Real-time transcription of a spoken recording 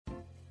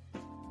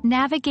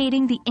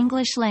Navigating the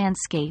English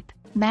landscape,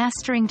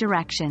 mastering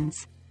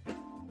directions.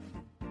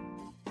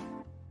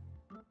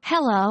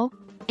 Hello,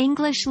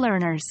 English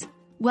learners.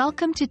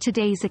 Welcome to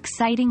today's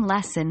exciting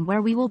lesson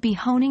where we will be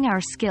honing our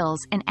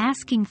skills in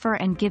asking for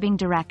and giving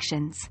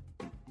directions.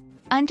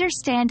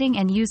 Understanding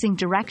and using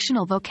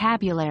directional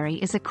vocabulary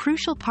is a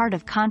crucial part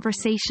of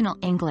conversational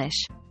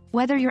English,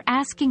 whether you're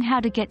asking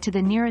how to get to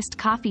the nearest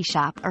coffee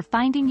shop or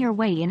finding your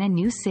way in a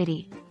new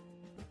city.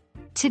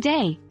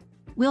 Today,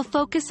 we'll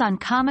focus on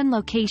common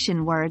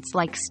location words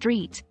like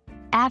street,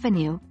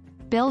 avenue,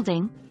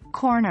 building,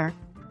 corner,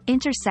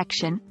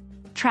 intersection,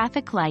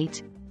 traffic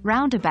light,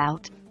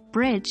 roundabout,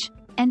 bridge,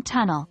 and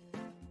tunnel.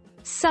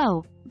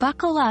 So,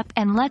 buckle up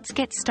and let's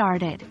get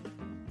started.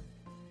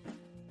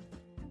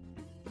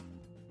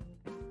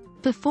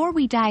 Before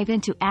we dive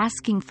into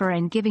asking for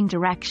and giving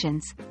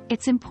directions,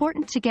 it's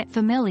important to get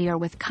familiar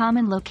with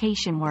common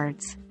location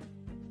words.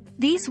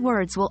 These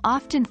words will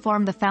often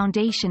form the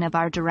foundation of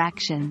our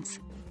directions.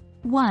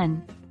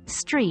 1.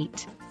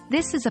 Street.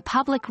 This is a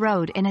public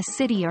road in a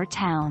city or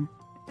town.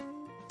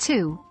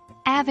 2.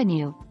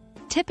 Avenue.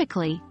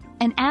 Typically,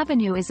 an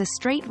avenue is a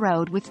straight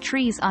road with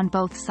trees on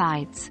both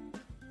sides.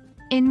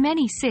 In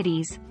many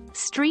cities,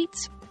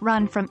 streets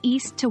run from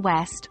east to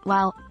west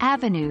while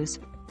avenues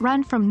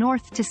run from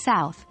north to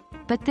south,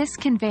 but this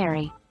can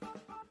vary.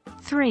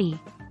 3.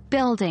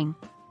 Building.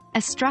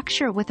 A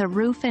structure with a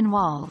roof and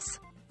walls.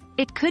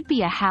 It could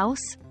be a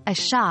house, a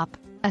shop,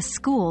 a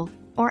school,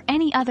 or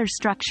any other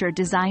structure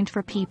designed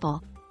for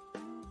people.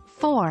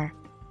 4.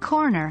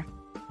 Corner.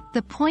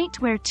 The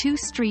point where two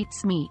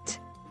streets meet.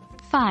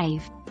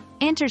 5.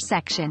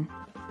 Intersection.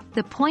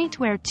 The point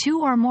where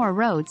two or more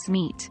roads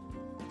meet.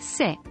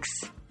 6.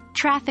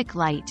 Traffic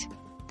light.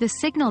 The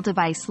signal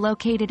device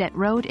located at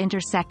road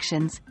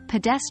intersections,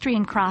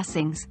 pedestrian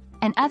crossings,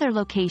 and other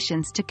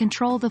locations to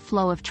control the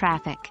flow of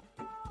traffic.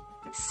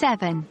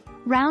 7.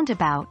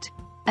 Roundabout.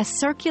 A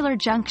circular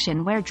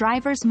junction where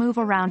drivers move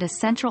around a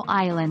central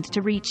island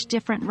to reach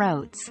different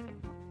roads.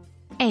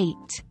 8.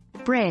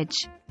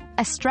 Bridge.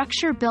 A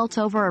structure built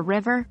over a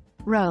river,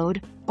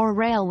 road, or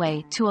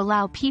railway to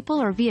allow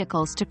people or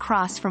vehicles to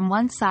cross from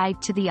one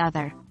side to the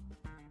other.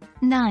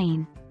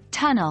 9.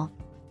 Tunnel.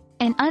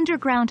 An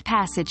underground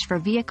passage for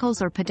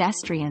vehicles or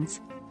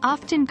pedestrians,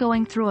 often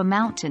going through a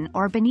mountain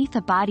or beneath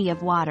a body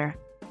of water.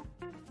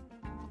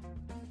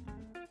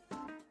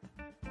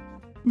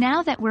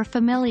 Now that we're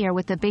familiar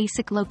with the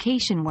basic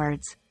location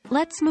words,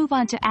 let's move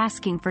on to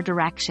asking for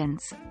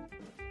directions.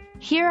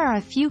 Here are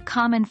a few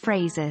common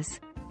phrases.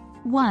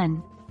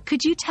 1.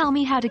 Could you tell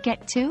me how to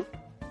get to?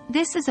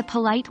 This is a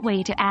polite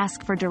way to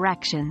ask for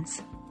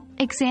directions.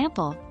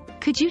 Example,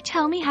 could you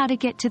tell me how to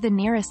get to the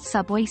nearest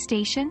subway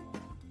station?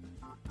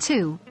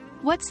 2.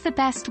 What's the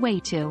best way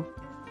to?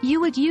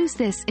 You would use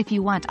this if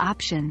you want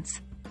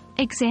options.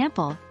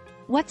 Example,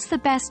 what's the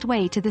best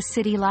way to the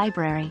city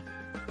library?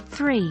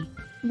 3.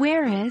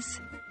 Where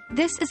is?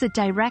 This is a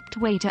direct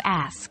way to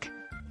ask.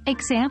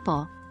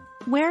 Example,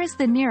 where is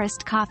the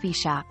nearest coffee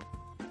shop?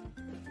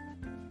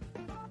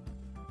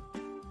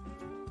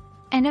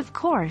 And of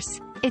course,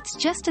 it's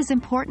just as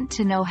important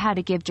to know how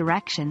to give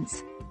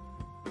directions.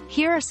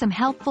 Here are some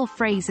helpful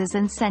phrases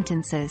and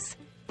sentences.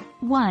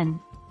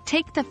 1.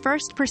 Take the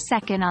first per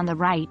second on the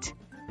right,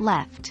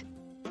 left.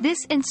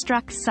 This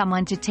instructs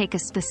someone to take a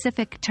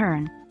specific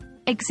turn.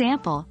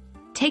 Example,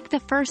 take the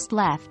first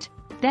left,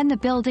 then the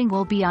building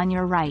will be on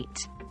your right.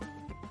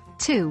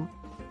 2.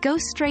 Go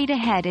straight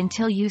ahead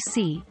until you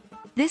see.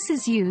 This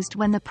is used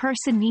when the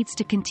person needs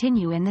to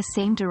continue in the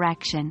same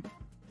direction.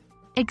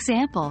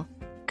 Example,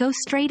 go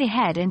straight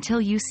ahead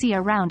until you see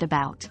a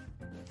roundabout.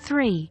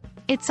 3.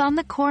 It's on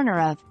the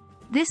corner of.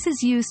 This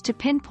is used to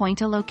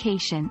pinpoint a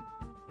location.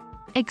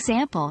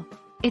 Example,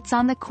 it's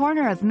on the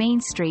corner of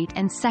Main Street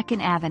and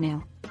 2nd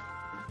Avenue.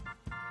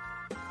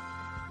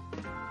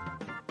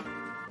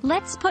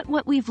 Let's put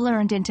what we've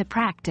learned into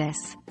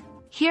practice.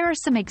 Here are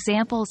some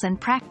examples and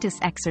practice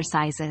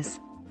exercises.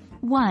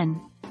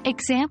 1.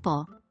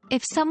 Example,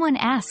 if someone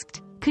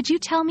asked, could you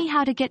tell me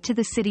how to get to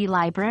the city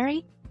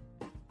library?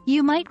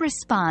 You might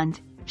respond,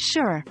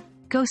 sure,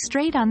 go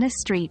straight on this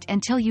street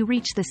until you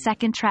reach the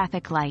second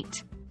traffic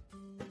light.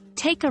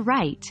 Take a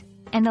right,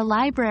 and the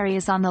library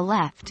is on the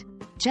left,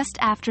 just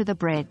after the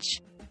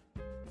bridge.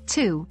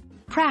 2.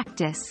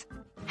 Practice.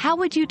 How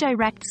would you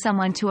direct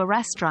someone to a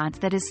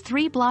restaurant that is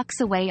 3 blocks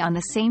away on the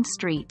same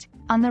street,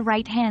 on the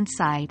right-hand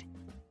side?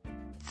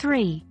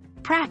 3.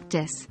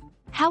 Practice.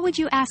 How would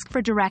you ask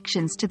for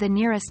directions to the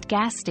nearest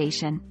gas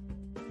station?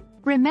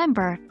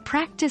 Remember,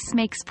 practice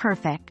makes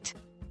perfect.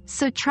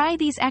 So try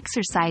these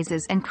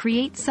exercises and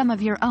create some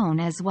of your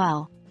own as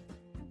well.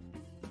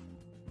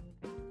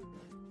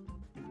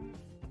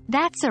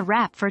 That's a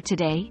wrap for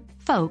today,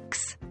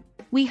 folks.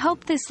 We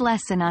hope this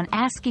lesson on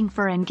asking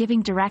for and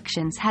giving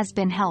directions has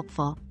been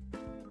helpful.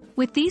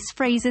 With these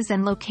phrases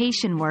and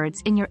location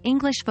words in your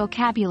English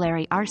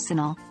vocabulary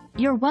arsenal,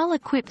 you're well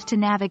equipped to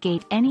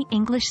navigate any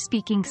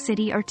English-speaking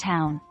city or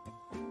town.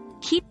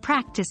 Keep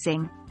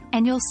practicing,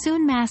 and you'll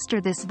soon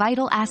master this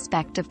vital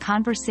aspect of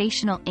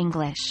conversational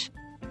English.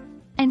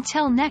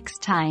 Until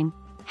next time,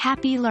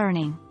 happy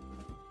learning.